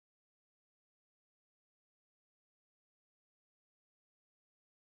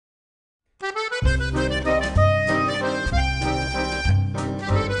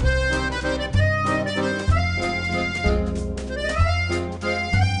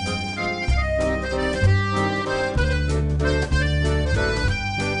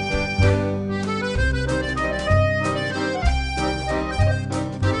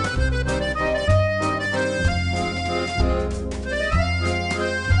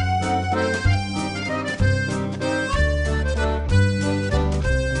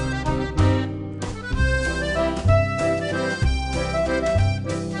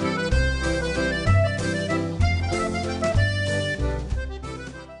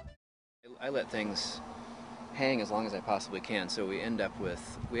I let things hang as long as I possibly can, so we end up with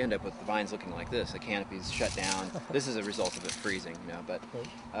the vines looking like this. The canopy's shut down. This is a result of it freezing, you know. But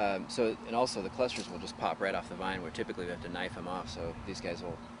and also the clusters will just pop right off the vine, where typically we have to knife them off. So these guys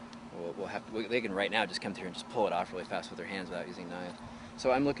they can right now just come through and just pull it off really fast with their hands without using knives.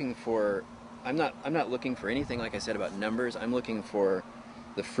 So I'm not looking for anything, like I said, about numbers. I'm looking for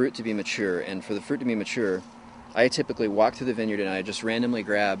the fruit to be mature, and for the fruit to be mature, I typically walk through the vineyard and I just randomly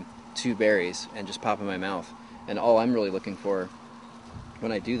grab 2 berries and just pop in my mouth. And all I'm really looking for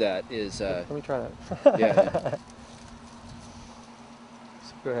when I do that is... Let me try that. Yeah.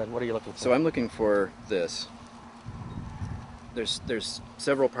 Go ahead, what are you looking for? So I'm looking for this. There's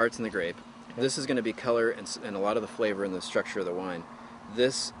several parts in the grape. Okay. This is going to be color and a lot of the flavor and the structure of the wine.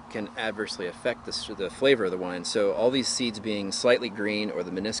 This can adversely affect the flavor of the wine. So all these seeds being slightly green, or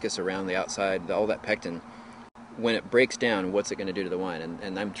the meniscus around the outside, all that pectin, when it breaks down, what's it going to do to the wine?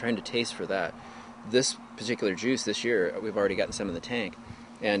 And I'm trying to taste for that. This particular juice this year, we've already gotten some in the tank,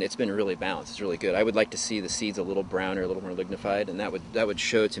 and it's been really balanced. It's really good. I would like to see the seeds a little browner, a little more lignified, and that would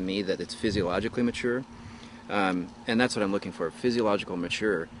show to me that it's physiologically mature. And that's what I'm looking for: physiological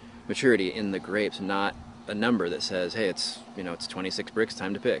maturity in the grapes, not a number that says, hey, it's 26 bricks,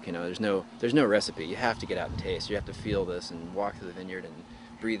 time to pick. There's no recipe. You have to get out and taste. You have to feel this and walk through the vineyard and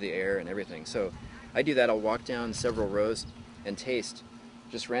breathe the air and everything. So I do that. I'll walk down several rows and taste,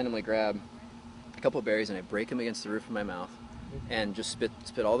 just randomly grab a couple of berries and I break them against the roof of my mouth and just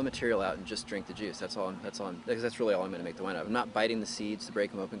spit all the material out and just drink the juice. That's really all I'm going to make the wine out of. I'm not biting the seeds to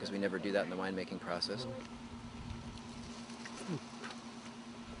break them open, because we never do that in the winemaking process.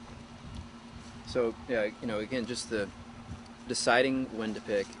 So yeah, again, just the deciding when to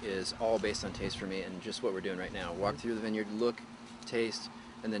pick is all based on taste for me, and just what we're doing right now. Walk through the vineyard, look, taste,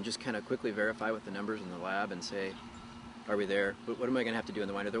 and then just kind of quickly verify with the numbers in the lab and say, are we there? What am I going to have to do in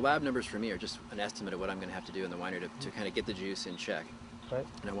the winery? The lab numbers for me are just an estimate of what I'm going to have to do in the winery to kind of get the juice in check. Right.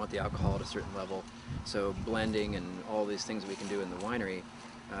 And I want the alcohol at a certain level. So blending and all these things we can do in the winery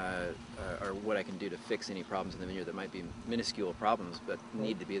are what I can do to fix any problems in the vineyard that might be minuscule problems, but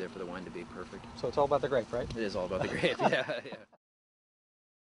need to be there for the wine to be perfect. So it's all about the grape, right? It is all about the grape, yeah.